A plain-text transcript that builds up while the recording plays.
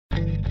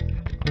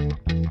You're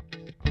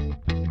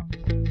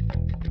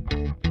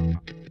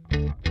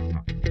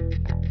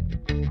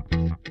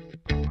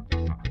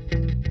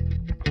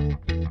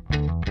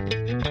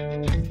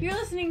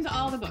listening to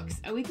All the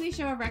Books, a weekly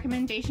show of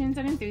recommendations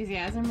and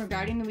enthusiasm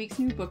regarding the week's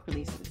new book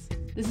releases.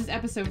 This is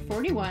episode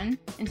 41,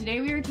 and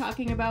today we are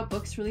talking about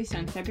books released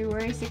on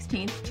February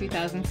 16th,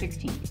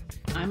 2016.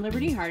 I'm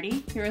Liberty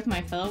Hardy, here with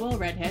my fellow Well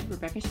Redhead,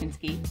 Rebecca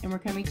Shinsky, and we're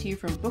coming to you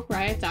from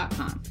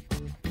BookRiot.com.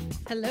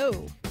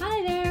 Hello.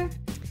 Hi there.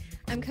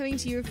 I'm coming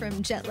to you from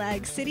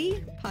Jetlag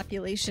City,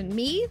 population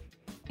me.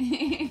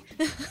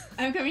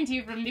 I'm coming to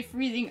you from the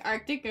freezing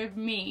Arctic of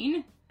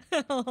Maine.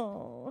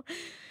 Oh.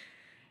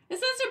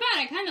 It's not so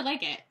bad, I kind of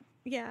like it.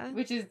 Yeah.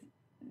 Which is,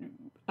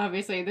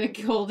 obviously, the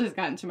cold has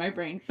gotten to my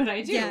brain, but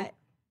I do. Yeah.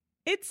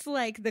 It's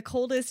like the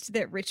coldest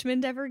that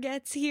Richmond ever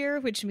gets here,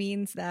 which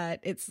means that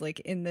it's like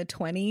in the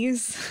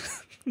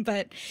 20s.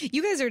 But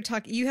you guys are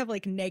talking, you have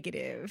like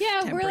negative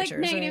Yeah, we're like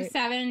temperatures, right?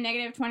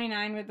 -7,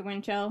 -29 with the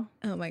wind chill.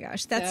 Oh my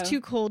gosh, that's So-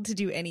 too cold to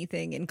do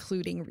anything,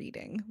 including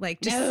reading.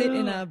 Like just sit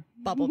in a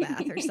bubble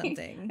bath or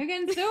something. I've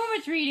gotten so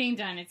much reading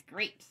done, it's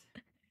great.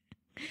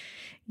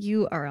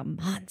 You are a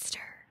monster.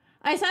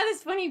 I saw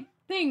this funny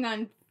thing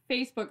on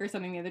Facebook or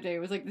something the other day. It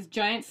was like this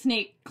giant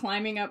snake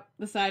climbing up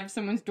the side of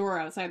someone's door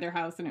outside their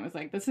house, and it was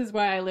like, this is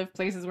why I live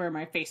places where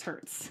my face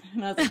hurts.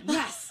 And I was like,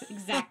 yes,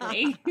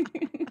 exactly.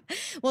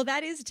 Well,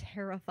 that is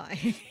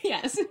terrifying.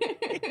 Yes.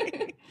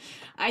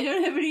 I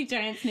don't have any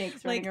giant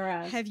snakes running Like,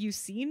 around. have you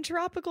seen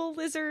tropical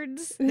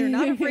lizards? They're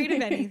not afraid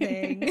of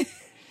anything.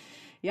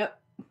 Yep.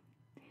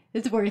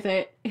 It's worth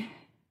it.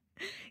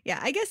 Yeah,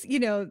 I guess, you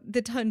know,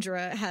 the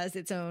tundra has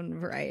its own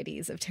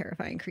varieties of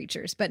terrifying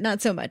creatures, but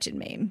not so much in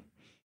Maine.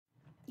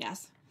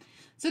 Yes.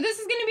 So this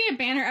is going to be a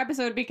banner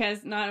episode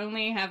because not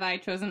only have I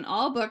chosen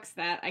all books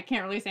that I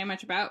can't really say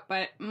much about,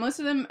 but most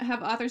of them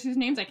have authors whose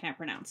names I can't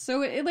pronounce.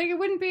 So it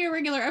wouldn't be a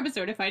regular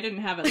episode if I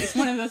didn't have at least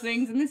one of those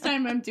things. And this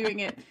time I'm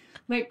doing it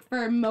like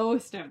for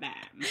most of them.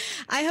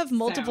 I have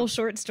multiple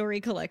short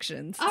story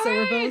collections, All so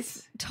we're right.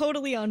 both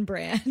totally on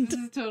brand. This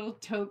is a total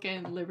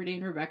token Liberty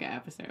and Rebecca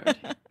episode.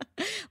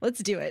 Let's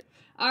do it.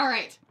 All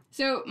right.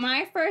 So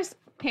my first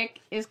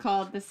pick is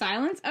called The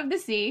Silence of the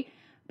Sea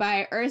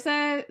by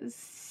Ursa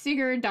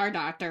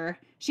Sigurdardottir.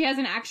 She has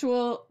an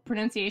actual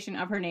pronunciation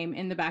of her name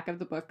in the back of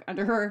the book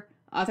under her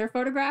author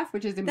photograph,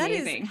 which is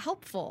amazing. That is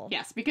helpful.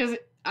 Yes, because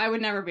I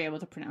would never be able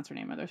to pronounce her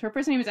name otherwise. Her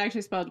first name is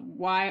actually spelled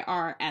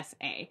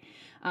Yrsa.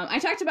 I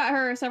talked about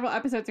her several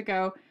episodes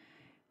ago.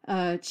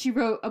 She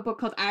wrote a book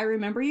called I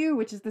Remember You,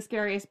 which is the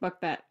scariest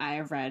book that I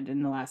have read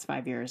in the last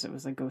 5 years. It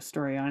was a ghost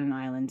story on an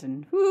island,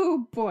 and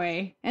whoo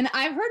boy. And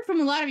I've heard from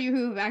a lot of you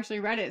who've actually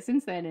read it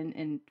since then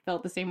and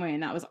felt the same way,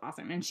 and that was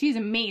awesome. And she's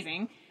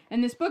amazing.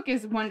 And this book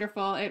is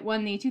wonderful. It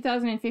won the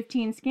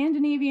 2015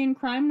 Scandinavian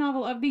Crime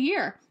Novel of the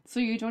Year,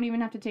 so you don't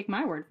even have to take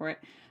my word for it.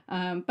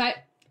 But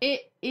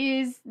it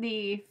is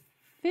the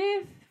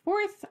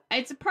fourth,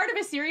 it's a part of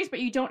a series, but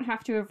you don't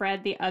have to have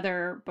read the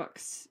other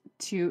books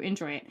to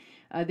enjoy it.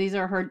 These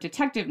are her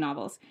detective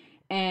novels,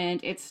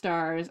 and it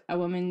stars a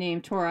woman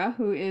named Tora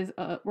who is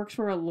works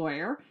for a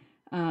lawyer.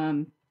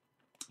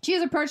 She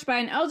is approached by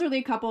an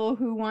elderly couple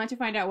who want to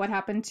find out what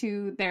happened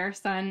to their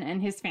son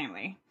and his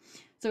family.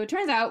 So it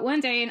turns out one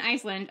day in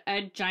Iceland,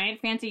 a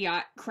giant fancy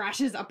yacht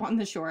crashes up on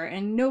the shore,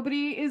 and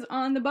nobody is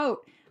on the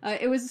boat.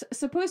 It was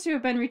supposed to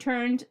have been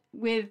returned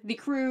with the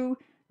crew.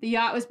 The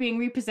yacht was being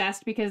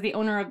repossessed because the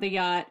owner of the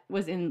yacht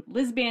was in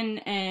Lisbon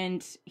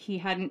and he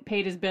hadn't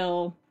paid his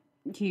bill.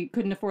 He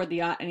couldn't afford the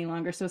yacht any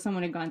longer, so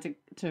someone had gone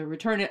to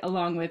return it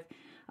along with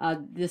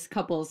this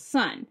couple's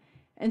son.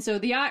 And so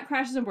the yacht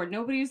crashes on board.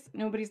 Nobody's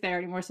there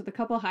anymore, so the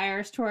couple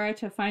hires Tora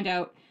to find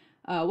out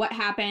what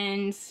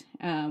happened,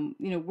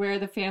 where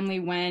the family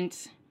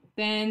went.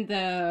 Then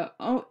the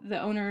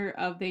owner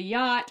of the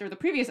yacht, or the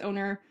previous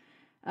owner,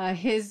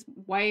 his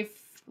wife,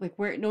 like,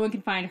 where no one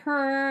can find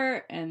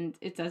her, and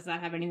it does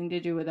not have anything to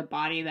do with a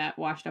body that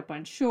washed up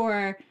on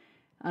shore.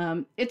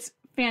 It's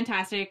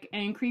fantastic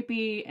and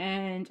creepy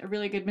and a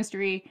really good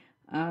mystery.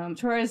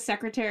 Tora's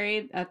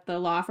secretary at the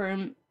law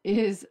firm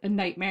is a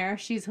nightmare.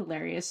 She's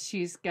hilarious.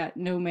 She's got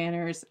no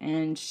manners,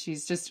 and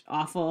she's just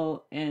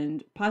awful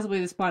and possibly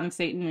the spawn of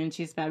Satan, and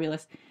she's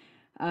fabulous.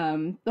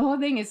 The whole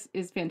thing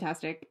is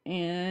fantastic,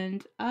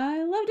 and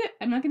I loved it.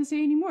 I'm not going to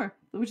say any more,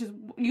 which is,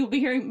 you'll be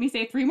hearing me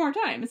say 3 more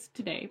times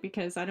today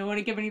because I don't want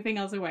to give anything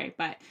else away,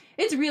 but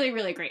it's really,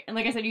 really great. And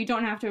like I said, you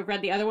don't have to have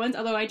read the other ones,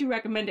 although I do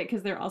recommend it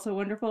because they're also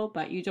wonderful,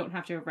 but you don't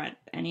have to have read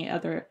any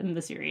other in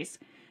the series.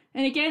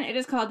 And again, it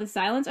is called The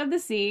Silence of the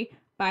Sea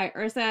by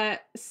Ursa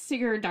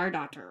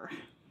Sigurdardottir.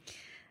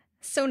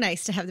 So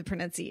nice to have the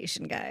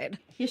pronunciation guide.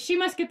 Yeah, she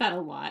must get that a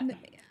lot.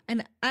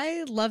 And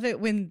I love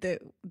it when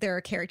there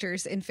are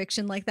characters in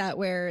fiction like that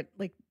where,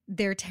 like,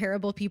 they're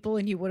terrible people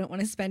and you wouldn't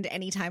want to spend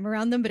any time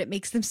around them, but it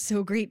makes them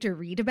so great to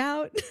read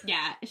about.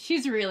 Yeah,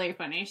 she's really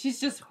funny.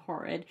 She's just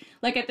horrid.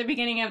 Like, at the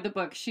beginning of the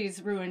book,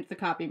 she's ruined the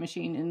copy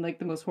machine in, like,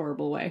 the most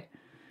horrible way.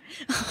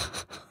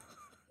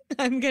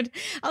 I'm good.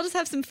 I'll just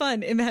have some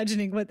fun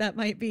imagining what that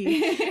might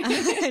be.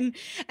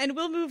 And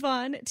we'll move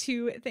on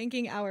to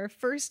thanking our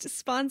first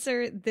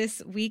sponsor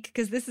this week,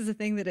 because this is a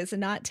thing that is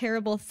not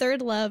terrible.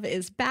 Third Love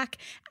is back.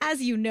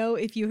 As you know,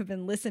 if you have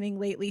been listening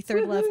lately,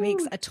 Third Love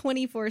makes a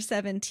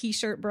 24/7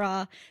 t-shirt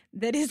bra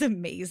that is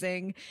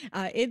amazing.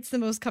 It's the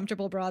most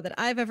comfortable bra that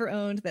I've ever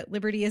owned, that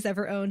Liberty has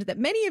ever owned, that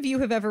many of you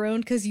have ever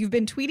owned, because you've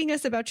been tweeting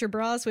us about your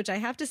bras, which I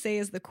have to say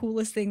is the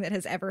coolest thing that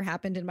has ever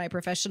happened in my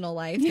professional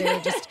life. There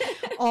are just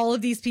all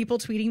of these people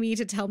tweeting me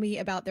to tell me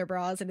about their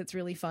bras, and it's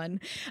really fun.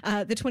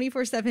 The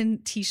 24/7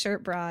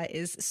 t-shirt bra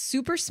is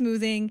super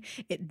smoothing.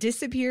 It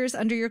disappears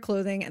under your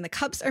clothing, and the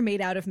cups are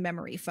made out of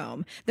memory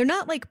foam. They're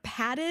not like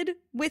padded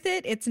with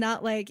it. It's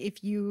not like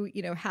if you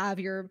have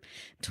your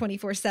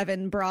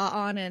 24/7 bra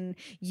on and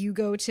you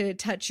go to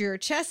touch your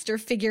chest or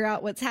figure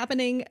out what's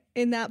happening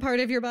in that part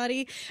of your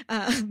body.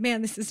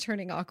 Man, this is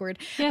turning awkward.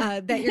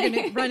 Yeah. That you're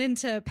going to run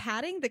into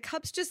padding. The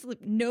cups just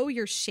know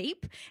your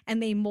shape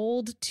and they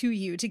mold to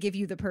you to give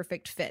you the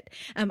perfect fit.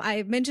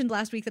 I mentioned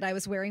last week that I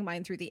was wearing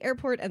mine through the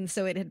airport, and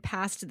so it had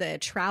passed the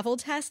travel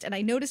test. And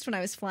I noticed when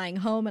I was flying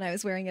home and I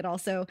was wearing it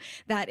also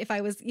that if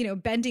I was,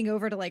 bending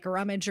over to like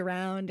rummage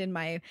around in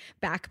my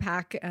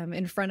backpack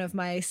in front of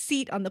my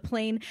seat on the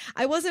plane,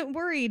 I wasn't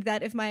worried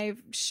that if my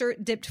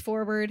shirt dipped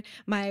forward,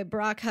 my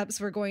bra cups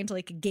were going to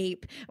like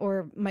gape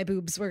or my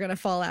boobs were going to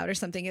fall out or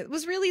something. It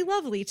was really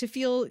lovely to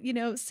feel,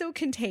 so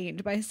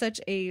contained by such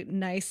a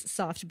nice,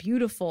 soft,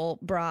 beautiful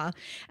bra.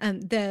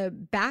 The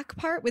back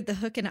part with the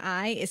hook and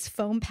eye is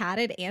foam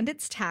padded and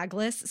it's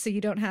tagless, so you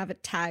don't have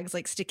tags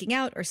like sticking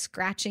out or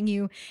scratching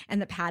you,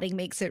 and the padding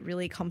makes it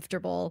really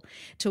comfortable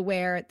to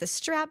wear. The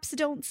straps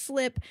don't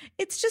slip.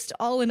 It's just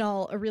all in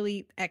all a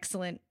really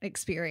excellent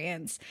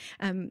experience.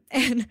 And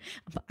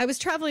I was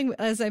traveling,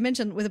 as I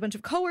mentioned, with a bunch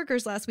of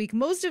coworkers last week.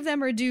 Most of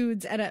them are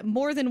dudes, and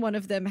more than one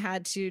of them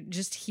had to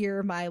just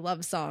hear my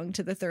love song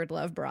to the Third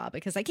Love bra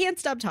because I can't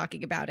stop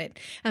talking about it.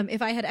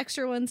 If I had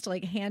extra ones to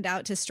like hand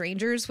out to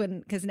strangers,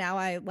 because now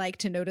I like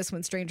to notice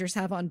when strangers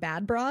have on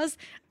bad bras,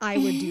 I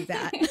would do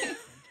that.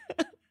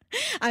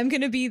 I'm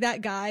going to be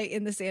that guy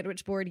in the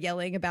sandwich board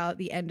yelling about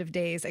the end of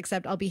days,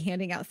 except I'll be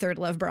handing out Third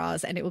Love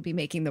bras and it will be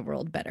making the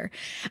world better.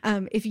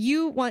 If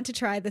you want to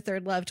try the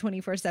Third Love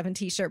 24/7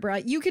 t-shirt bra,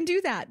 you can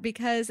do that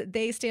because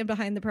they stand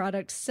behind the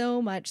product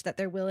so much that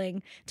they're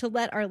willing to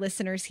let our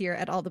listeners here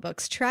at All the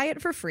Books try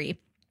it for free.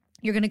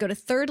 You're going to go to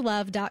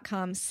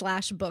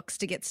thirdlove.com/books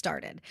to get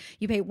started.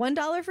 You pay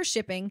 $1 for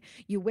shipping.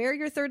 You wear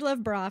your Third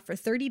Love bra for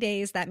 30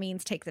 days. That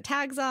means take the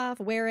tags off,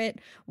 wear it,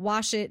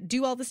 wash it,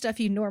 do all the stuff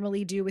you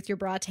normally do with your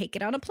bra, take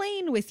it on a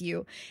plane with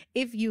you.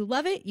 If you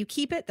love it, you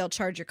keep it. They'll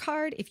charge your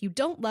card. If you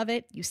don't love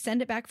it, you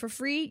send it back for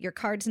free. Your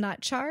card's not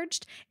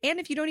charged.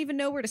 And if you don't even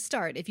know where to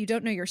start, if you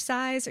don't know your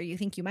size or you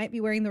think you might be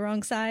wearing the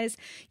wrong size,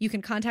 you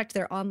can contact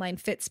their online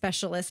fit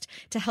specialist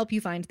to help you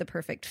find the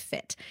perfect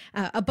fit.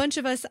 A bunch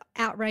of us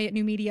at Riot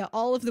New Media,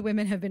 all of the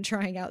women have been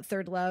trying out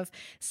Third Love.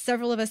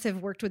 Several of us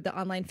have worked with the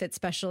online fit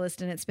specialist,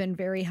 and it's been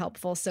very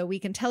helpful. So we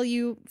can tell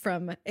you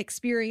from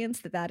experience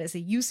that that is a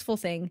useful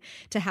thing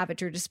to have at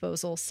your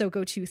disposal. So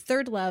go to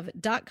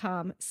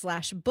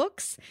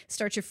thirdlove.com/books.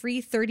 Start your free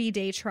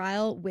 30-day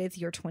trial with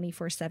your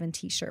 24/7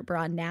 t-shirt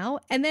bra now,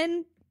 and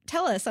then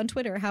tell us on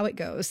Twitter how it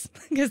goes,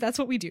 because that's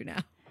what we do now.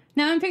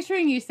 Now I'm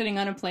picturing you sitting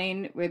on a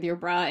plane with your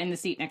bra in the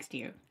seat next to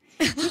you.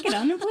 Take it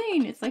on a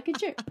plane. It's like a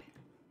trip.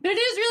 But it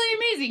is really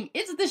amazing.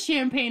 It's the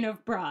champagne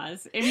of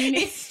bras. I mean,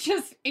 it's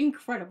just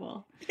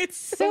incredible. It's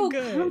so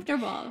good.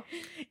 Comfortable.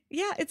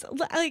 Yeah, it's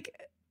like,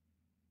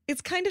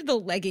 it's kind of the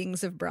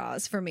leggings of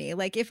bras for me.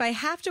 Like, if I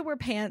have to wear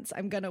pants,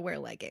 I'm going to wear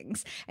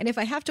leggings. And if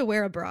I have to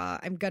wear a bra,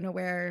 I'm going to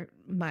wear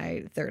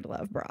my Third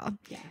Love bra.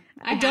 Yeah.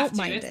 I don't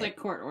mind it. It's like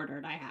court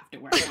ordered. I have to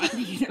wear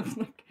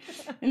one,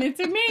 and it's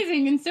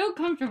amazing and so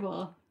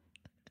comfortable.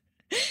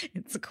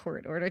 It's a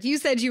court order. You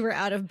said you were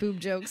out of boob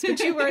jokes, but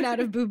you weren't out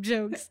of boob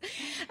jokes.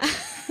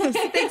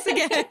 Thanks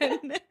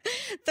again.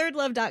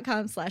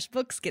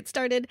 Thirdlove.com/books. Get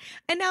started.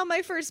 And now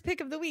my first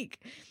pick of the week.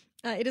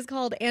 It is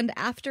called And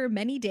After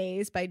Many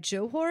Days by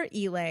Johor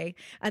Ile.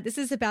 This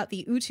is about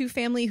the Utu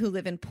family who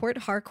live in Port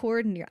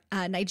Harcourt,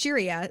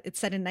 Nigeria. It's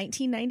set in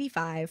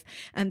 1995.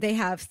 They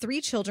have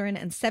 3 children,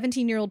 and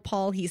 17-year-old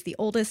Paul, he's the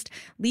oldest,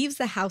 leaves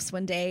the house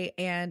one day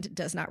and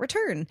does not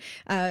return.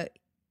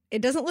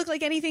 It doesn't look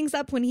like anything's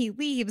up when he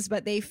leaves,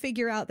 but they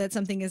figure out that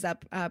something is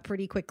up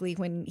pretty quickly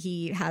when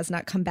he has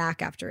not come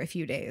back after a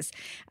few days.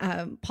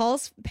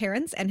 Paul's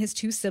parents and his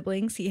 2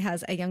 siblings, he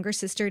has a younger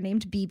sister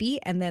named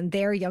Bibi, and then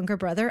their younger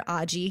brother,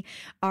 Aji,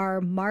 are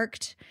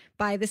marked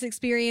by this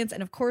experience.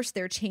 And of course,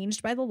 they're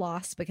changed by the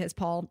loss because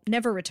Paul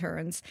never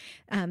returns.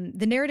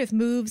 The narrative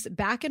moves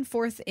back and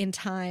forth in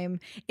time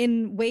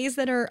in ways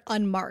that are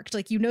unmarked.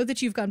 Like, you know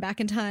that you've gone back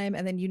in time,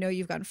 and then you know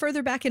you've gone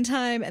further back in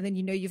time, and then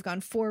you know you've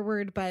gone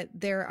forward, but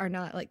there are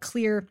not like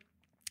clear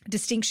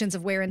distinctions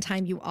of where in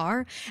time you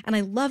are. And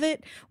I love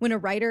it when a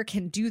writer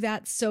can do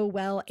that so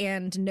well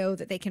and know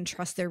that they can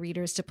trust their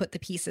readers to put the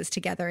pieces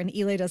together. And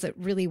Ile does it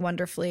really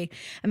wonderfully.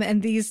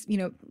 And these,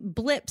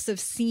 blips of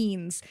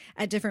scenes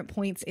at different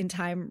points in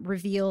time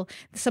reveal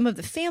some of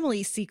the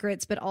family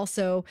secrets, but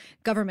also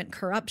government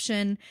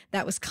corruption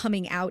that was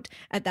coming out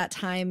at that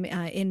time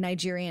in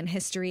Nigerian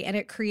history. And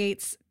it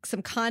creates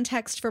some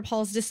context for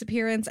Paul's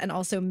disappearance and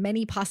also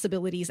many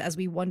possibilities as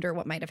we wonder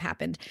what might have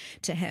happened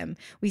to him.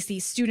 We see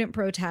student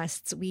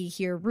protests, we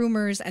hear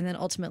rumors, and then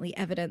ultimately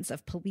evidence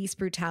of police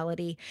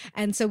brutality.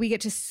 And so we get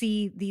to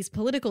see these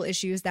political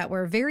issues that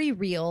were very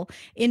real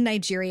in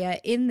Nigeria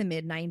in the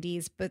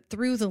mid-90s, but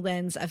through the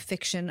lens of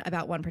fiction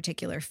about one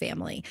particular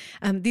family.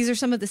 These are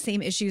some of the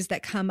same issues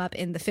that come up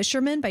in The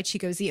Fisherman by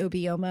Chigozie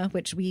Obioma,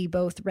 which we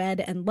both read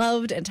and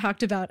loved and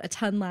talked about a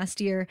ton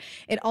last year.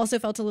 It also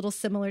felt a little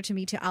similar to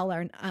me to All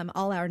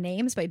Our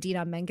Names by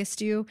Dina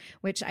Mengistu,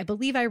 which I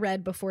believe I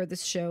read before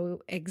this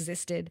show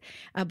existed,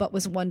 but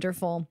was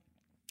wonderful.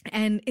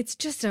 And it's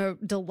just a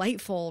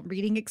delightful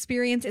reading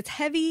experience. It's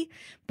heavy,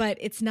 but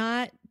it's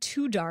not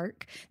too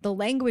dark. The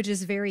language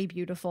is very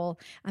beautiful.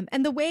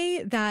 And the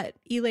way that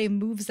Ile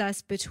moves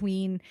us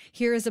between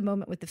here is a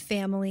moment with the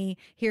family,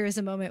 here is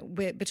a moment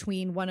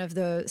between one of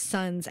the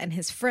sons and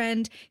his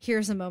friend,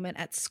 here's a moment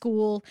at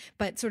school,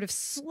 but sort of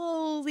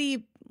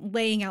slowly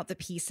laying out the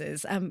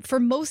pieces. For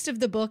most of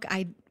the book,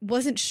 I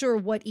wasn't sure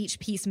what each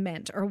piece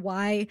meant or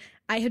why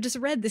I had just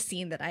read the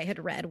scene that I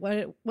had read,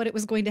 what it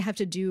was going to have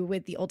to do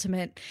with the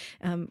ultimate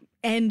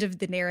end of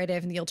the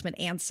narrative and the ultimate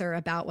answer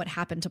about what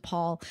happened to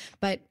Paul.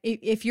 But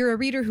if you're a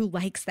reader who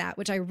likes that,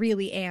 which I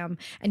really am,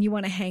 and you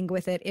want to hang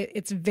with it,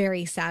 it's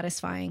very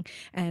satisfying.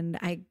 And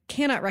I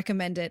cannot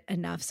recommend it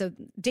enough. So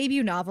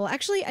debut novel.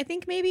 Actually, I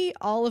think maybe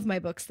all of my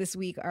books this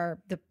week are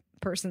the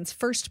person's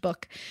first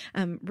book.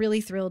 I'm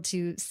really thrilled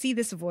to see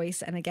this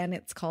voice. And again,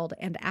 it's called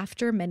And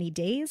After Many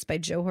Days by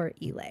Johor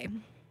Ile.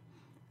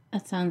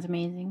 That sounds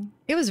amazing.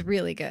 It was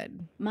really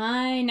good.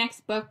 My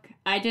next book,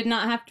 I did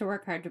not have to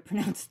work hard to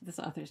pronounce this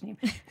author's name.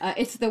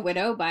 It's The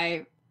Widow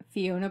by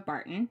Fiona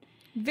Barton.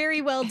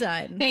 Very well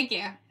done. Thank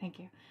you.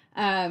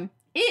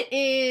 It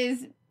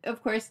is,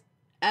 of course,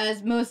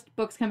 as most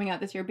books coming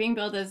out this year, being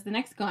billed as the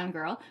next Gone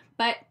Girl.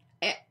 But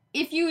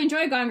if you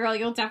enjoy Gone Girl,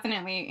 you'll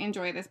definitely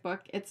enjoy this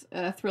book. It's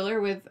a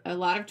thriller with a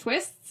lot of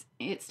twists.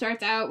 It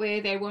starts out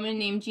with a woman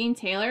named Jean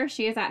Taylor.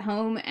 She is at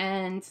home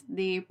and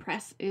the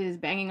press is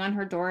banging on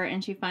her door,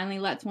 and she finally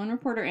lets one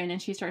reporter in and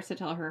she starts to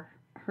tell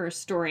her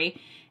story.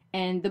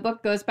 And the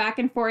book goes back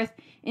and forth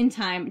in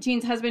time.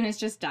 Jean's husband has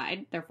just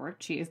died, therefore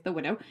she is the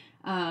widow.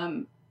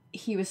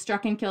 He was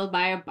struck and killed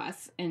by a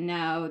bus, and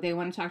now they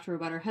want to talk to her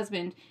about her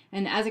husband.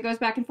 And as it goes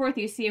back and forth,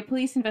 you see a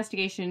police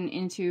investigation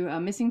into a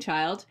missing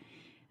child.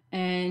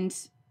 And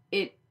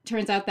it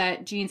turns out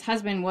that Jean's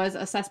husband was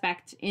a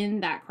suspect in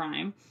that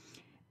crime.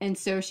 And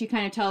so she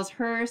kind of tells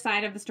her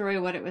side of the story,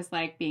 what it was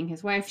like being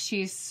his wife.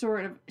 She's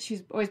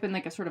always been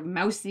like a sort of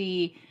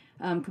mousy,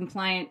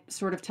 compliant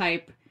sort of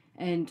type.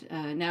 And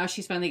now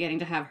she's finally getting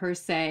to have her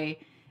say.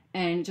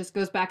 And it just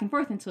goes back and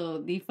forth until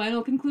the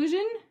final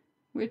conclusion,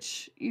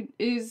 which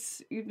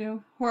is,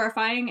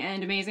 horrifying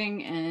and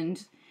amazing.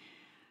 And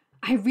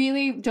I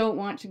really don't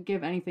want to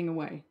give anything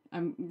away.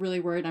 I'm really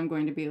worried I'm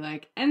going to be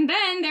like, and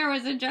then there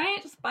was a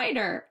giant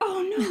spider.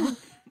 Oh, no.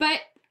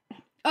 But,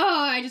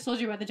 I just told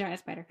you about the giant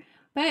spider.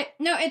 But,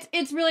 no,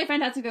 it's really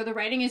fantastic, though. The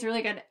writing is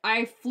really good.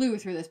 I flew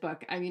through this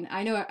book. I mean,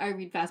 I know I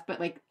read fast,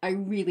 but, I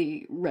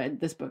really read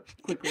this book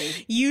quickly.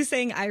 You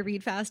saying I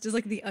read fast is,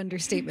 the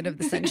understatement of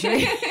the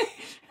century.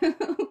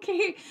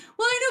 Okay.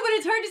 Well, I know, but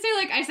it's hard to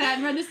say, I sat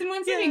and read this in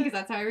one sitting, because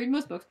that's how I read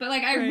most books. But,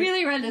 I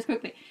really read this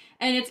quickly.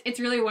 And it's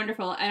really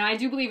wonderful. And I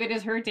do believe it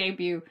is her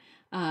debut.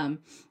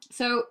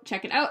 So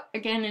check it out.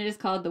 Again, it is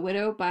called The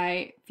Widow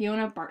by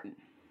Fiona Barton.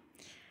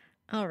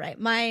 All right.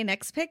 My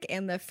next pick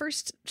and the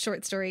first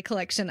short story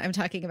collection I'm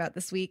talking about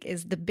this week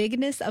is The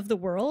Bigness of the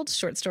World,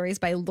 short stories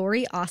by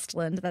Laurie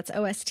Ostlund. That's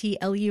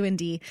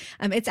Ostlund.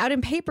 It's out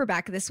in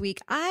paperback this week.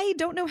 I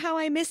don't know how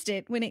I missed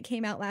it when it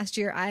came out last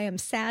year. I am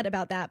sad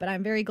about that, but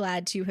I'm very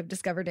glad to have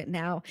discovered it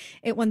now.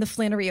 It won the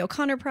Flannery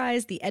O'Connor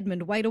Prize, the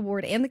Edmund White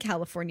Award, and the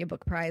California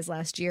Book Prize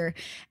last year.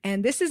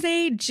 And this is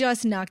a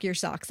just knock your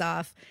socks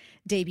off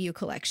debut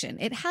collection.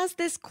 It has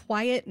this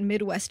quiet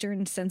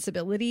Midwestern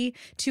sensibility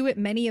to it.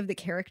 Many of the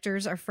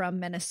characters are from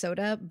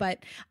Minnesota,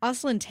 but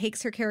Ostlund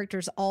takes her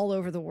characters all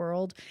over the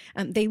world.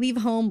 They leave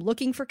home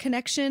looking for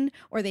connection,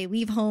 or they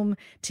leave home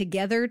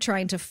together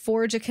trying to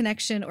forge a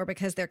connection, or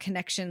because their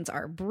connections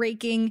are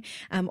breaking,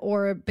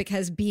 or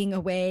because being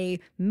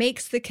away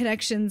makes the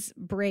connections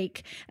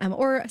break,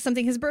 or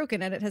something has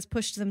broken and it has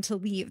pushed them to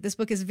leave. This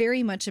book is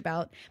very much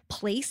about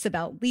place,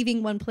 about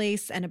leaving one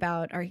place, and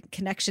about our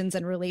connections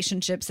and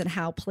relationships and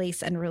how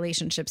place and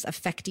relationships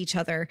affect each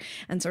other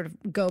and sort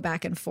of go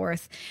back and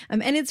forth.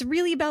 And it's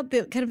really about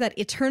the kind of that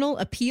eternal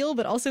appeal,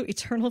 but also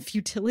eternal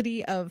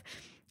futility of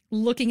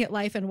looking at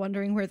life and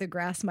wondering where the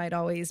grass might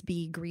always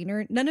be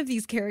greener. None of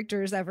these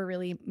characters ever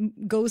really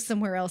goes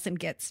somewhere else and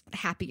gets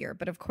happier.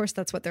 But of course,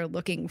 that's what they're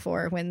looking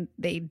for when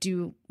they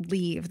do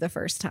leave the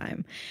first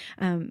time.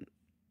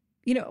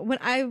 You know, when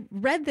I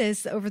read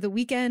this over the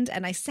weekend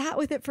and I sat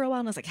with it for a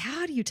while and I was like,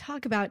 how do you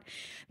talk about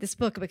this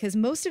book? Because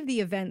most of the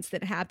events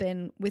that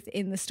happen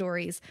within the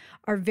stories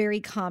are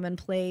very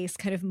commonplace,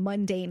 kind of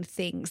mundane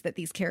things that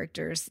these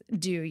characters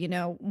do. You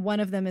know, one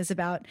of them is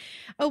about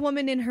a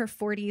woman in her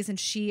 40s and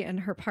she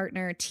and her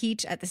partner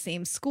teach at the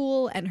same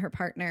school, and her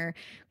partner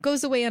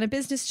goes away on a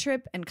business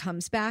trip and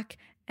comes back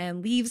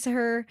and leaves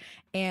her,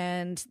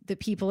 and the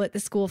people at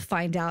the school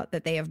find out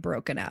that they have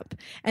broken up.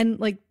 And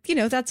like, you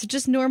know, that's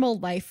just normal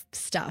life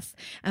stuff.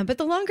 But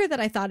the longer that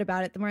I thought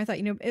about it, the more I thought,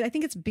 you know, I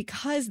think it's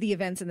because the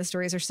events in the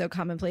stories are so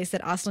commonplace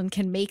that Östlund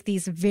can make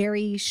these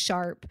very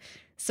sharp,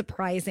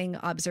 surprising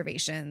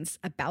observations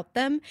about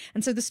them.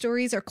 And so the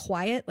stories are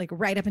quiet, like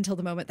right up until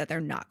the moment that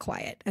they're not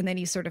quiet. And then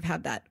you sort of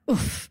have that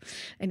oof,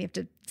 and you have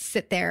to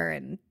sit there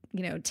and,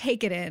 you know,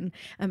 take it in.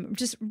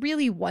 Just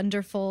really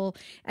wonderful.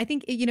 I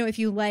think, you know, if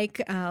you like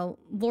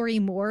Lorrie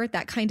Moore,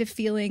 that kind of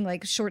feeling,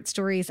 like short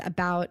stories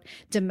about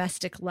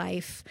domestic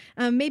life,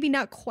 maybe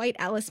not quite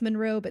Alice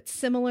Munro, but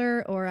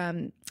similar, or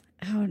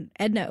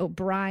Edna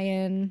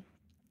O'Brien.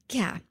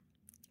 Yeah.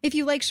 If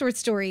you like short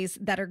stories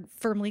that are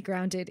firmly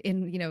grounded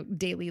in, you know,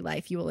 daily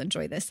life, you will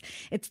enjoy this.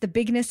 It's The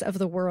Bigness of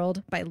the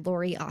World by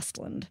Laurie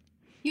Östlund.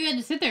 You had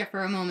to sit there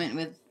for a moment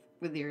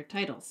with your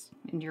titles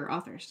and your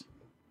authors.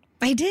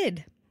 I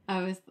did.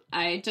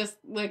 I just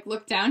like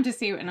looked down to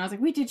see, and I was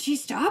like, wait, did she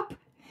stop?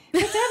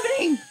 What's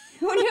happening?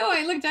 Oh no,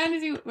 I looked down to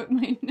see what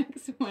my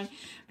next one,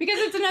 because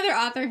it's another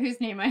author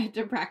whose name I had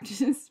to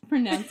practice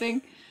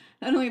pronouncing.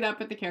 Not only that,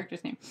 but the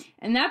character's name.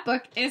 And that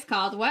book is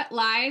called What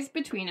Lies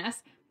Between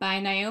Us by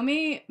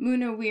Naomi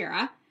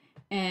Munaweera.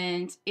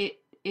 And it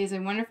is a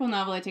wonderful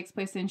novel. It takes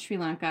place in Sri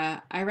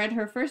Lanka. I read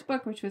her first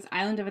book, which was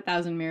Island of a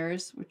Thousand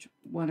Mirrors, which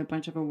won a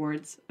bunch of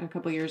awards a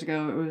couple years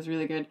ago. It was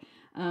really good.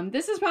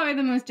 This is probably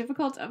the most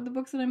difficult of the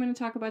books that I'm going to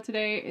talk about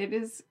today. It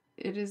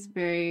is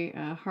very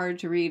hard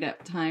to read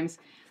at times.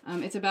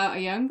 It's about a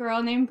young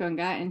girl named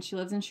Gunga, and she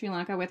lives in Sri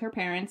Lanka with her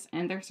parents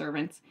and their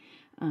servants.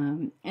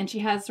 And she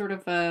has sort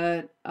of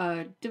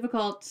a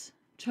difficult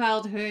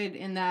childhood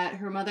in that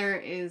her mother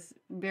is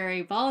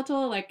very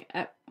volatile. Like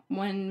at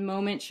one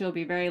moment she'll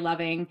be very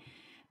loving,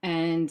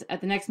 and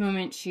at the next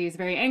moment she's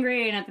very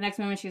angry, and at the next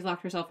moment she's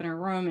locked herself in her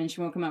room and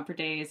she won't come out for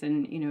days.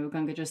 And, you know,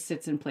 Gunga just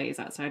sits and plays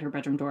outside her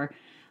bedroom door.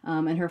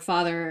 And her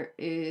father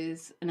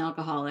is an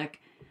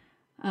alcoholic.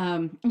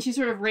 And she's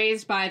sort of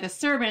raised by the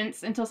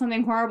servants until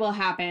something horrible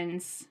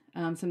happens,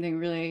 something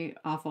really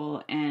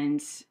awful,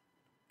 and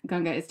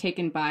Gunga is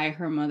taken by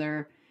her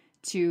mother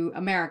to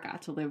America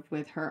to live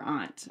with her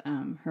aunt.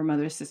 Her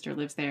mother's sister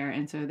lives there,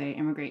 and so they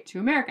immigrate to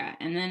America.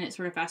 And then it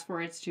sort of fast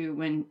forwards to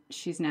when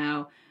she's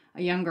now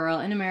a young girl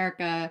in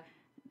America,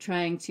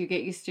 trying to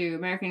get used to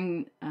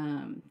American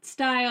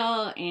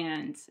style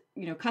and,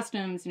 you know,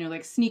 customs, you know,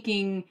 like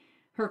sneaking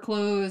her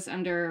clothes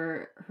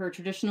under her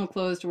traditional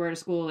clothes to wear to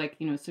school, like,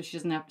 you know, so she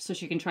doesn't have, so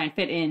she can try and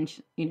fit in,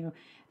 you know.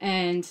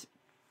 And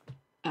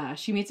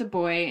she meets a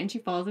boy and she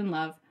falls in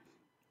love.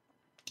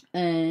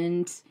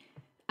 And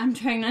I'm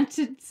trying not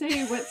to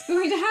say what's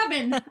going to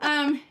happen.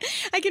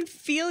 I can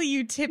feel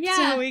you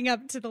tiptoeing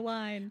up to the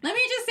line. Let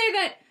me just say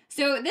that.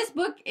 So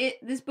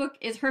this book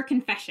is her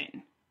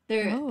confession.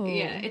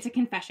 Yeah, it's a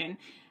confession.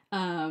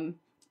 And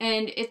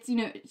it's, you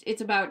know,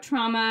 it's about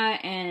trauma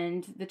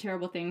and the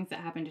terrible things that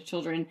happen to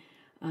children,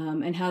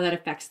 and how that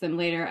affects them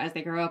later as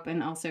they grow up,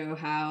 and also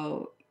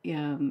how,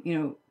 you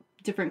know,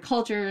 different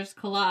cultures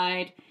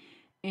collide.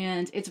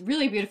 And it's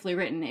really beautifully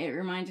written. It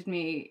reminded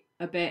me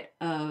a bit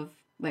of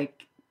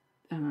like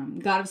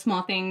God of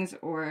Small Things,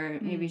 or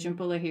maybe Jhumpa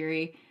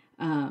Lahiri,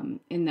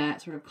 in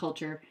that sort of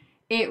culture.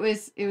 It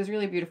was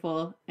really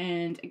beautiful.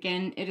 And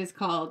again, it is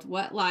called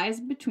What Lies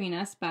Between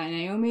Us by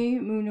Naomi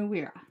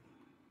Munaweera.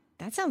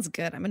 That sounds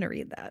good. I'm going to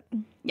read that.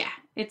 Yeah,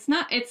 it's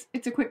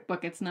a quick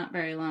book. It's not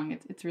very long.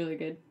 It's really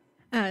good.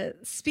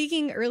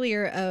 Speaking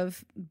earlier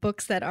of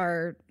books that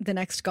are the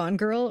next Gone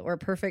Girl or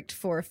perfect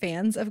for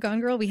fans of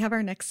Gone Girl, we have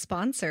our next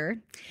sponsor,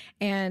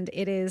 and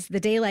it is The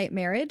Daylight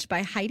Marriage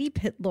by Heidi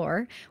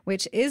Pitlor,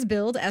 which is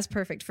billed as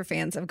perfect for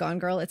fans of Gone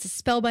Girl. It's a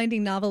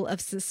spellbinding novel of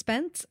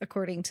suspense,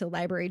 according to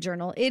Library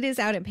Journal. It is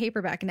out in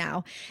paperback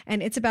now,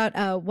 and it's about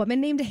a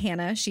woman named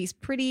Hannah. She's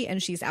pretty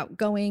and she's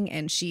outgoing,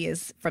 and she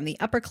is from the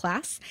upper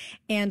class,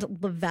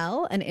 and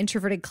Lavelle, an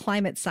introverted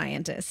climate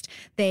scientist.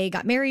 They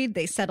got married,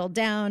 they settled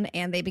down,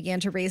 and they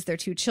began to raise their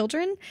two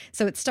children.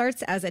 So it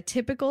starts as a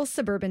typical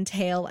suburban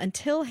tale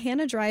until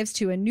Hannah drives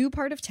to a new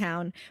part of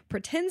town,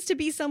 pretends to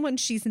be someone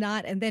she's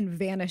not, and then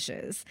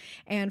vanishes.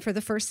 And for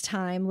the first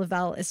time,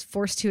 Lavelle is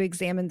forced to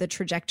examine the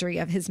trajectory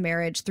of his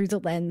marriage through the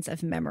lens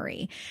of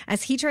memory.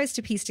 As he tries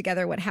to piece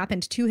together what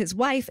happened to his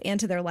wife and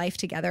to their life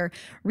together,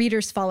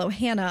 readers follow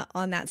Hannah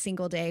on that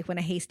single day when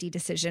a hasty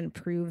decision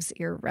proves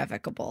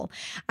irrevocable.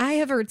 I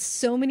have heard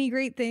so many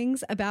great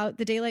things about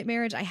The Daylight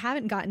Marriage. I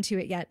haven't gotten to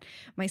it yet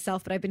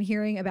myself, but I've been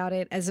hearing about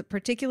about it as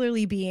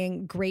particularly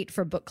being great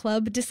for book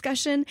club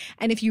discussion.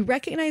 And if you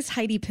recognize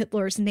Heidi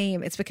Pitlore's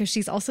name, it's because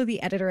she's also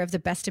the editor of the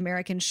Best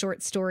American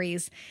Short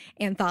Stories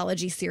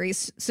anthology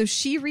series. So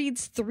she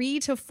reads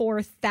 3,000 to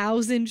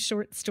 4,000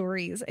 short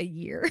stories a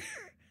year,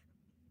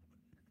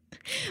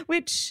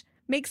 which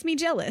makes me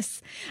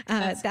jealous.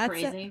 That's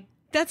crazy.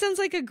 That sounds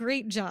like a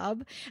great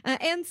job.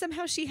 And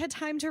somehow she had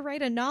time to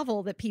write a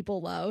novel that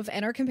people love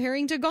and are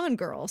comparing to Gone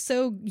Girl.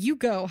 So you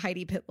go,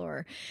 Heidi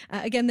Pitlore.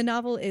 Again, the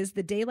novel is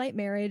The Daylight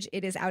Marriage.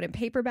 It is out in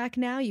paperback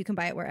now. You can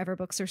buy it wherever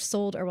books are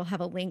sold, or we'll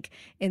have a link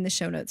in the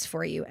show notes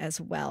for you as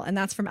well. And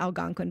that's from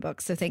Algonquin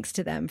Books. So thanks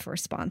to them for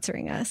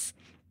sponsoring us.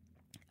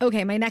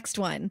 Okay, my next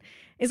one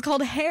is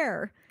called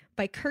Hair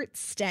by Kurt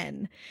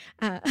Sten.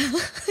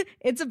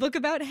 It's a book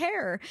about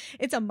hair.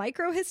 It's a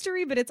micro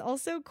history, but it's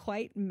also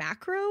quite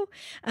macro.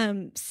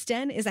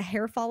 Sten is a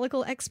hair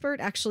follicle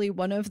expert, actually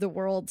one of the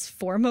world's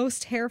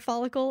foremost hair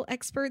follicle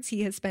experts.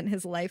 He has spent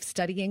his life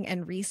studying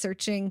and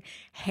researching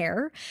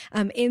hair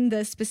in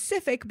the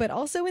specific, but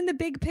also in the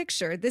big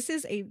picture.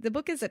 The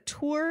book is a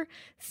tour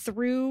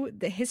through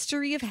the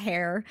history of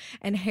hair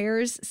and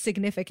hair's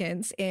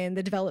significance in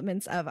the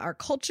developments of our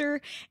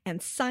culture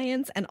and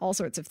science and all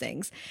sorts of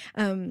things.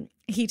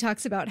 He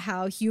talks about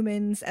how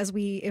humans, as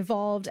we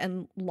evolved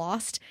and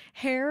lost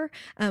hair,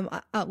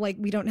 like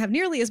we don't have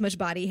nearly as much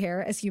body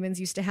hair as humans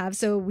used to have.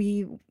 So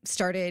we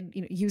started,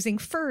 using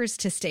furs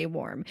to stay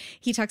warm.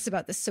 He talks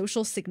about the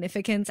social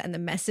significance and the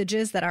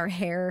messages that our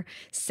hair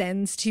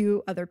sends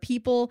to other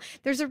people.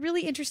 There's a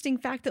really interesting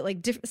fact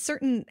that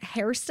certain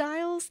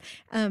hairstyles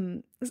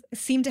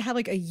seem to have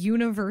like a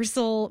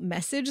universal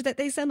message that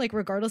they send, like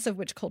regardless of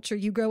which culture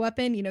you grow up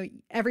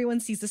in. Everyone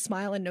sees a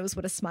smile and knows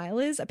what a smile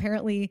is.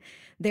 Apparently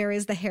there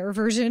is the hair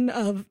version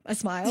of a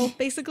smile,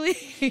 basically.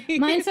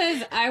 Mine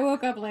says, I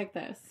woke up like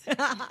this.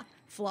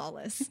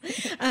 Flawless.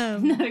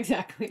 Not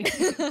exactly.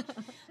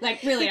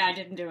 Really, I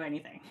didn't do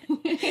anything.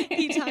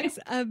 He talks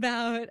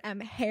about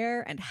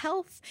hair and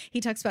health.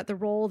 He talks about the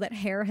role that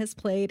hair has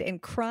played in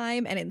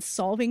crime and in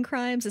solving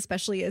crimes,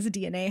 especially as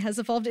DNA has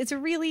evolved. It's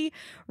really,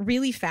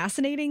 really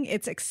fascinating.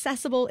 It's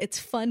accessible. It's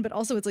fun, but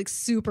also it's like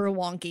super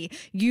wonky.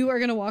 You are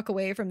going to walk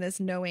away from this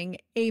knowing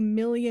a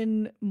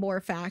million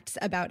more facts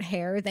about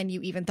hair than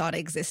you even thought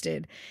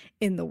existed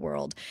in the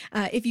world.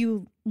 If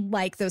you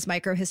like those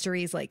micro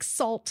histories like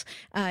Salt,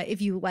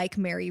 if you like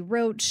Mary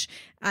Roach,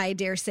 I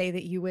dare say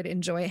that you would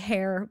enjoy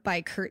Hair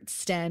by Kurt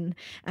Sten.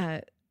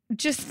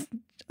 Just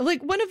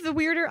like one of the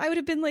weirder, I would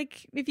have been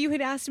like, if you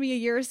had asked me a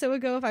year or so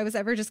ago if I was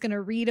ever just going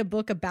to read a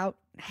book about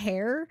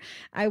hair,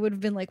 I would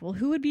have been like, well,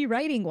 who would be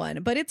writing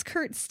one? But it's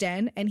Kurt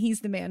Sten, and he's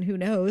the man who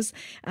knows.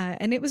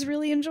 And it was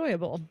really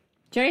enjoyable.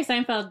 Jerry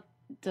Seinfeld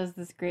does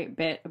this great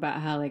bit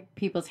about how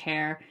people's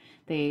hair,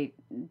 they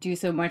do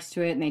so much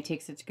to it and they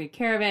take such good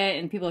care of it,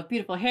 and people have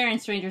beautiful hair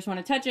and strangers want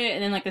to touch it,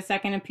 and then the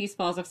second a piece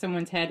falls off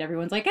someone's head,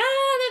 everyone's like,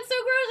 that's so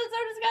gross, it's so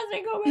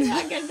disgusting, oh my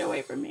God, get it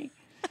away from me.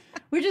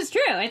 Which is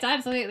true. It's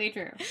absolutely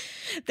true.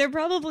 There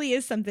probably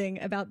is something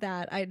about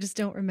that. I just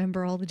don't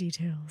remember all the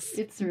details.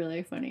 It's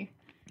really funny.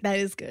 That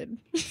is good.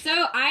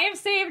 So I have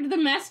saved the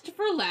messed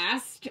for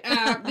last.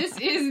 This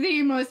is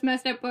the most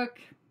messed up book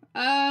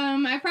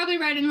I've probably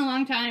read in a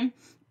long time,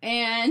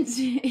 and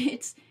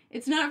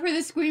it's not for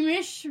the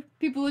squeamish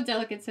people with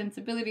delicate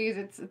sensibilities.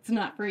 It's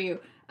not for you.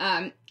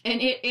 And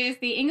it is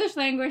the English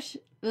language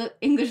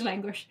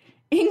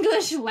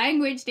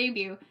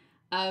debut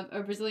of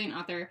a Brazilian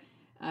author.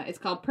 It's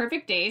called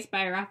Perfect Days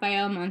by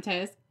Rafael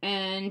Montes,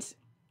 and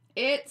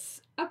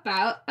it's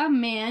about a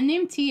man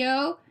named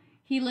Tio.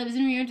 He lives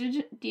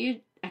in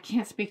I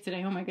can't speak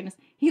today, oh my goodness.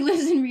 He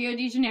lives in Rio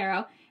de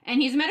Janeiro, and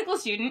he's a medical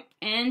student,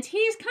 and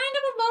he's kind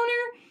of a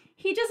loner.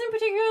 He doesn't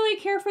particularly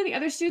care for the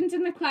other students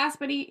in the class,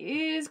 but he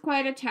is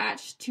quite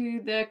attached to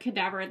the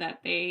cadaver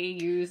that they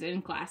use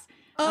in class.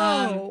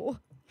 Oh.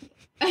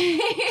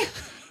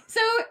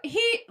 So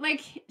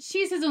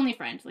she's his only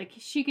friend.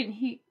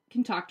 He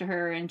can talk to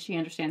her and she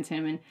understands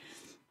him,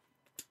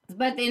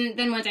 but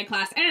then one day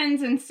class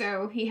ends, and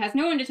so he has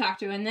no one to talk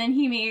to, and then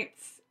he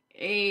meets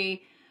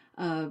a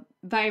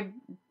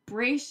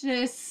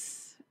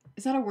vibracious,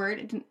 is that a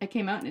word? It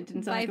came out and it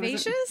didn't sound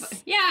vivacious? Like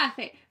it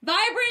was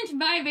vibrant,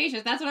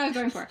 vivacious. That's what I was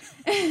going for.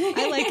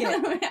 I like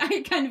it.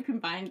 I kind of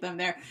combined them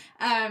there.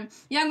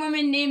 Young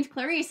woman named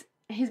Clarice.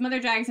 His mother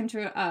drags him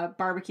to a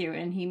barbecue,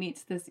 and he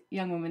meets this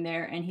young woman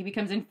there, and he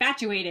becomes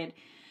infatuated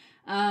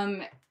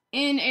in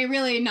a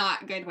really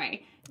not good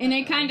way. In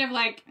a kind of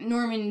like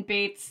Norman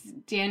Bates,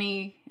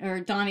 Donnie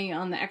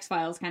on the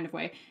X-Files kind of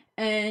way.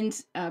 And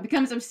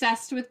becomes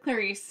obsessed with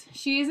Clarice.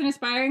 She is an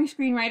aspiring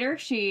screenwriter.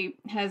 She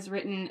has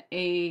written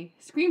a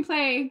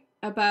screenplay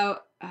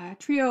about a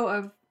trio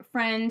of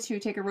friends who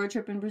take a road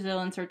trip in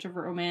Brazil in search of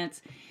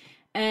romance.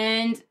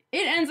 And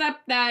it ends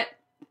up that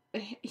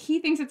he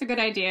thinks it's a good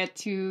idea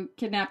to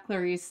kidnap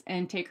Clarice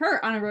and take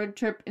her on a road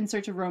trip in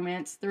search of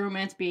romance. The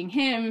romance being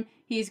him,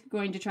 he's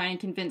going to try and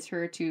convince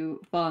her to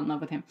fall in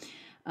love with him.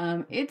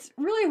 It's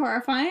really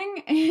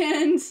horrifying,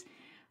 and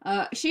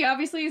She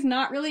obviously is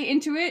not really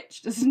into it.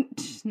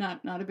 She's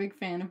not a big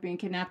fan of being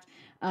kidnapped.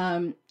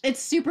 It's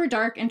super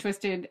dark and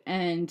twisted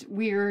and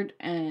weird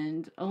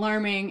and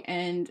alarming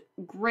and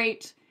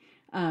great.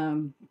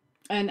 And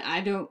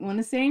I don't want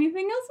to say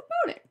anything else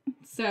about it.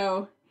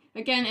 So,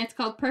 again, it's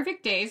called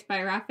Perfect Days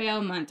by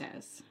Rafael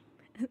Montes.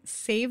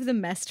 Save the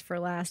messed for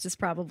last is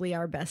probably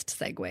our best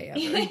segue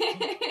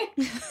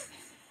ever.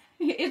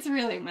 It's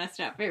really messed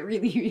up. It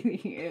really, really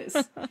is.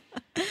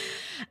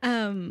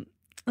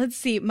 Let's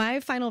see. My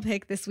final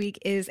pick this week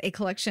is a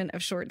collection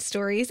of short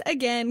stories.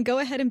 Again, go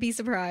ahead and be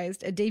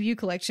surprised. A debut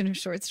collection of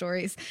short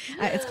stories.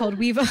 It's called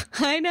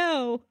I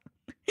know.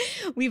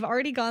 We've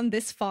already gone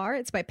this far.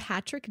 It's by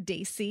Patrick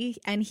Dacey,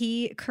 and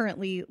he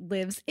currently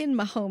lives in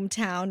my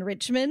hometown,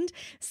 Richmond,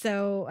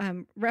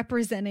 so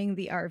representing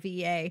the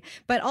RVA.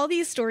 But all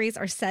these stories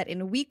are set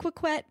in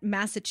Wequaquet,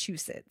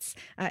 Massachusetts.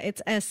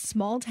 It's a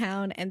small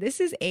town, and this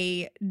is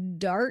a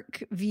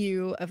dark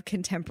view of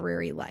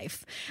contemporary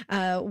life.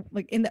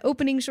 Like in the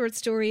opening short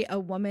story, a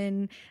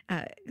woman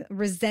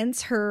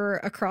resents her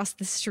across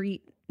the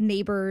street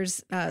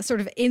neighbors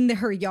sort of in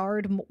her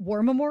yard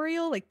war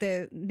memorial. Like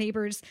the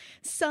neighbor's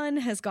son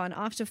has gone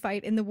off to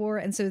fight in the war,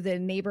 and so the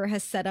neighbor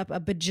has set up a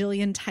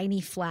bajillion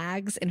tiny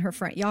flags in her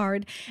front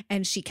yard,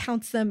 and she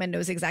counts them and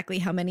knows exactly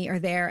how many are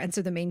there. And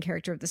so the main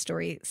character of the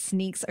story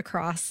sneaks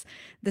across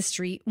the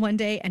street one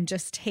day and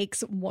just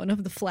takes one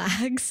of the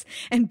flags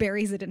and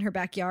buries it in her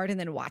backyard, and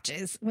then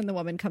watches when the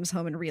woman comes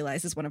home and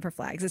realizes one of her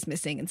flags is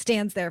missing, and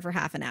stands there for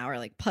half an hour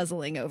like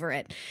puzzling over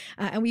it.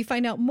 And we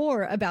find out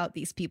more about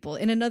these people.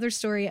 In another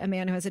story, a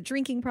man who has a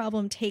drinking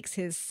problem takes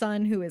his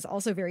son, who is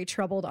also very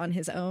troubled on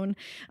his own,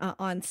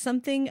 on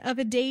something of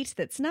a date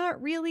that's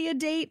not really a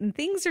date, and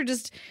things are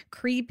just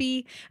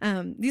creepy.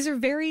 These are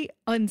very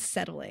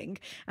unsettling.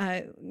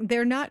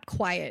 They're not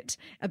quiet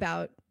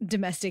about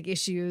domestic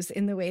issues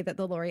in the way that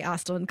the Laurie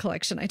Ostlund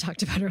collection I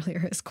talked about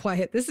earlier is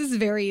quiet. This is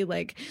very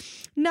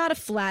not a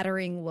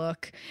flattering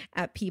look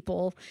at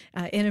people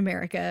in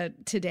America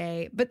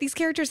today. But these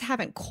characters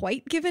haven't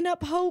quite given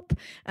up hope.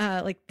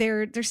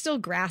 They're still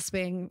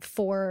grasping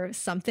for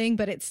something,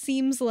 but it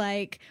seems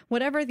like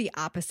whatever the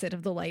opposite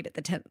of the light at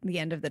the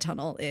end of the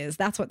tunnel is,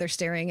 that's what they're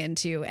staring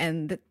into,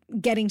 and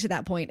getting to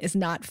that point is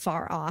not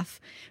far off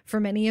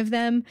for many of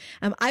them.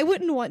 I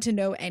wouldn't want to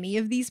know any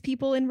of these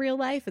people in real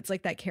life. It's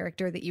like that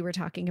character that you were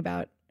talking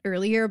about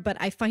earlier, but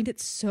I find it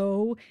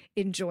so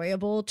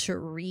enjoyable to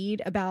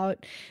read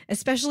about,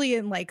 especially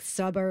in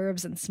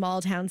suburbs and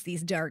small towns,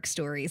 these dark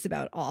stories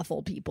about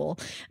awful people.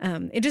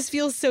 It just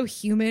feels so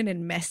human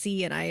and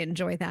messy, and I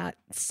enjoy that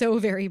so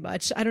very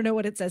much. I don't know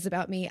what it says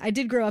about me. I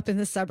did grow up in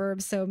the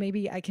suburbs, so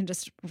maybe I can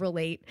just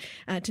relate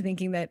to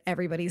thinking that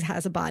everybody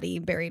has a body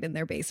buried in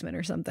their basement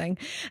or something.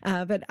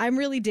 But I'm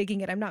really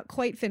digging it. I'm not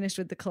quite finished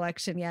with the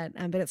collection yet,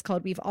 but it's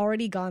called We've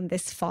Already Gone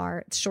This Far.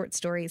 It's short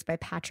stories by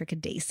Patrick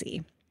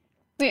Dacey.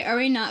 Wait, are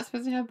we not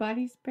supposed to have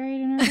bodies buried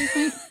in our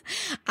basement?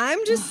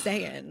 I'm just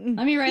saying.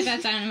 Let me write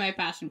that down in my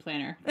passion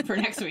planner for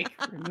next week.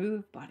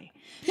 Remove body.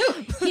 No,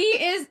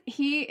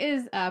 he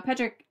is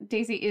Patrick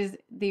Dacey is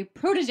the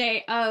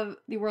protege of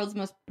the world's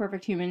most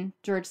perfect human,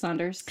 George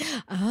Saunders.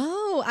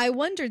 Oh, I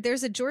wondered.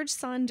 There's a George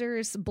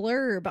Saunders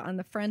blurb on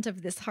the front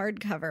of this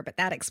hardcover, but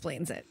that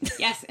explains it.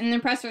 Yes, in the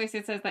press release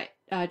it says that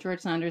George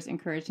Saunders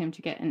encouraged him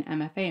to get an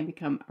MFA and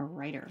become a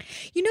writer.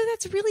 You know,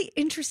 that's really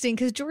interesting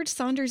because George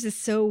Saunders is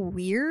so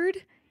weird.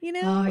 You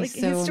know, his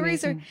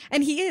stories amazing.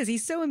 And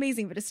he's so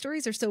amazing, but his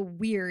stories are so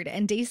weird.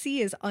 And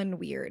Dacey is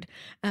unweird,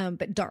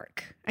 but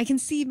dark. I can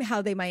see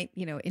how they might,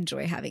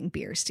 enjoy having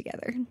beers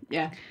together.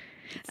 Yeah.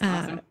 It's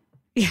awesome.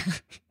 Yeah.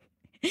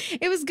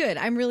 It was good.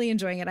 I'm really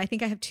enjoying it. I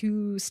think I have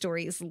 2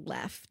 stories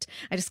left.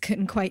 I just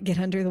couldn't quite get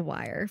under the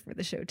wire for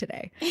the show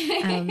today.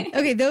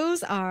 Okay,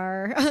 those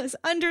are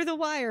under the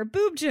wire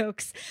boob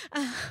jokes.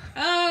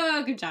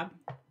 Oh, good job.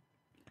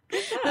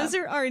 Those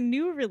are our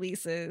new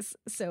releases.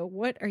 So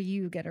what are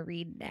you going to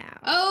read now?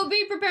 Oh,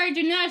 be prepared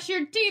to gnash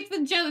your teeth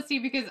with jealousy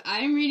because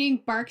I'm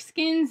reading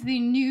Barkskins, the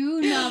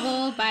new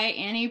novel by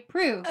Annie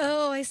Proulx.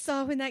 Oh, I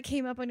saw when that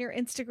came up on your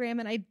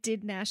Instagram and I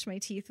did gnash my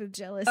teeth with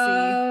jealousy.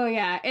 Oh,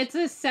 yeah. It's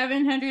a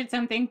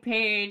 700-something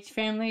page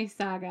family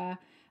saga.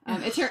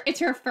 It's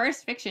her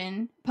first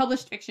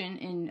published fiction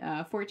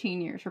in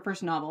 14 years, her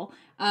first novel.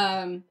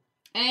 And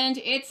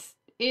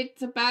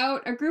it's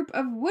about a group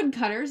of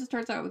woodcutters. It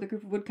starts out with a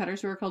group of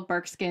woodcutters who are called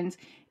Barkskins.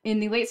 In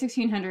the late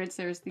 1600s,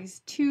 there's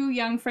these 2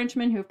 young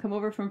Frenchmen who have come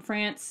over from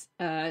France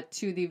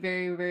to the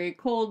very, very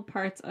cold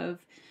parts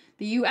of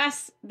the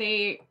U.S.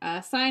 They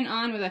sign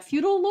on with a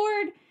feudal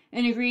lord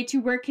and agree to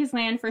work his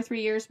land for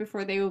 3 years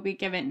before they will be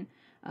given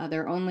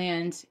their own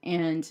land.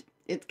 And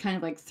it's kind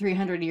of like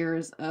 300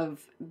 years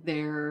of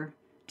their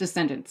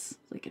descendants.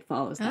 It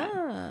follows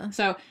that.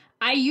 So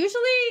I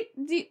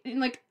usually,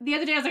 the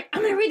other day I was like,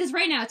 I'm going to read this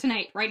right now,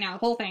 the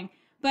whole thing.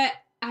 But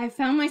I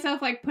found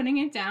myself putting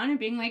it down and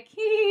being like,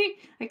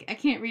 I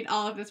can't read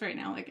all of this right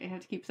now. I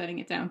have to keep setting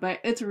it down, but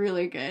it's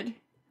really good.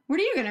 What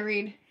are you going to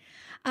read?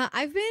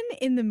 I've been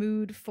in the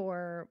mood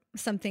for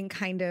something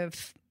kind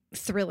of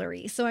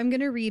thrillery. So I'm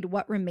going to read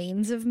What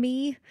Remains of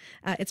Me.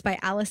 It's by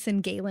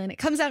Allison Galen. It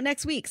comes out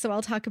next week, so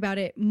I'll talk about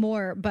it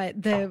more.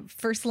 But the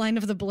first line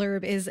of the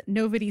blurb is,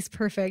 nobody's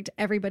perfect.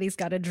 Everybody's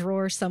got a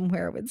drawer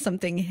somewhere with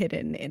something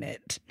hidden in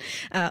it.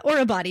 Or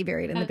a body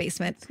buried in the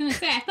basement. I was going to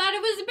say, I thought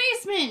it was a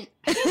basement.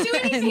 I didn't do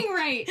anything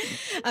right.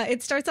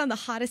 It starts on the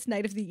hottest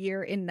night of the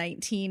year in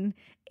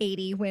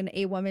 1980 when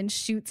a woman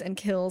shoots and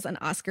kills an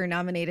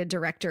Oscar-nominated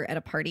director at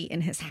a party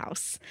in his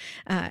house.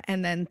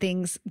 And then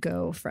things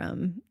go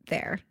from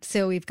there.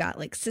 So we've got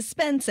like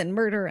suspense and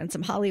murder and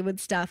some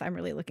Hollywood stuff. I'm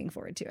really looking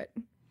forward to it.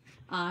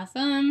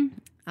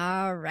 Awesome.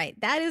 All right.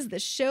 That is the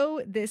show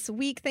this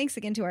week. Thanks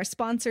again to our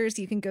sponsors.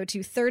 You can go to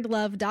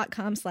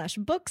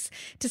thirdlove.com/books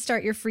to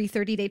start your free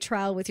 30-day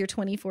trial with your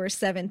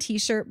 24/7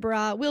 t-shirt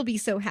bra. We'll be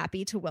so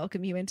happy to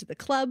welcome you into the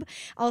club.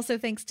 Also,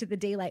 thanks to The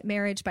Daylight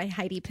Marriage by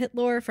Heidi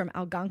Pitlor from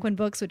Algonquin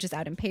Books, which is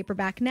out in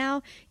paperback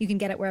now. You can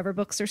get it wherever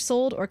books are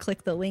sold or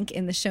click the link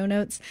in the show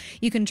notes.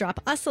 You can drop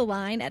us a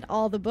line at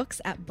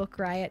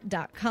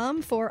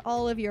allthebooks@bookriot.com for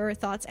all of your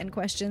thoughts and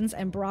questions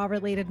and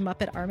bra-related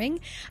Muppet arming.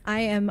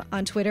 I am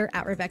on Twitter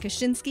at Rebecca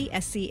Shinsky,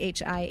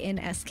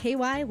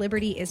 SCHINSKY.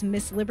 Liberty is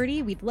Miss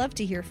Liberty. We'd love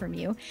to hear from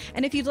you.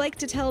 And if you'd like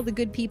to tell the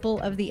good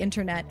people of the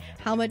internet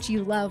how much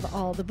you love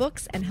all the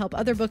books and help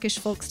other bookish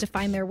folks to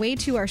find their way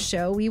to our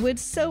show, we would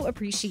so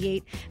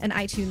appreciate an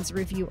iTunes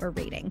review or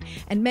rating.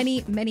 And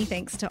many, many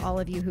thanks to all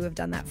of you who have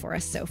done that for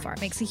us so far.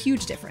 It makes a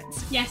huge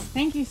difference. Yes,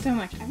 thank you so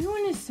much.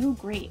 Everyone is so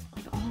great,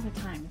 like all the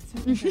time. It's so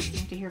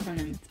interesting to hear from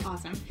them. It's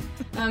awesome.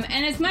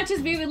 And as much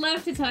as we would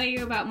love to tell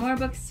you about more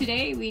books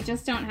today, we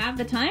just don't have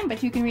the time,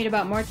 but you can read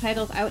about more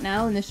titles out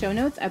now in the show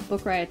notes at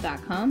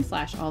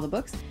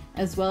bookriot.com/allthebooks,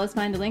 as well as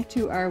find a link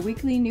to our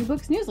weekly new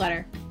books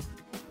newsletter.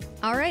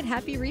 All right,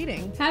 happy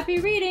reading. Happy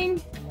reading.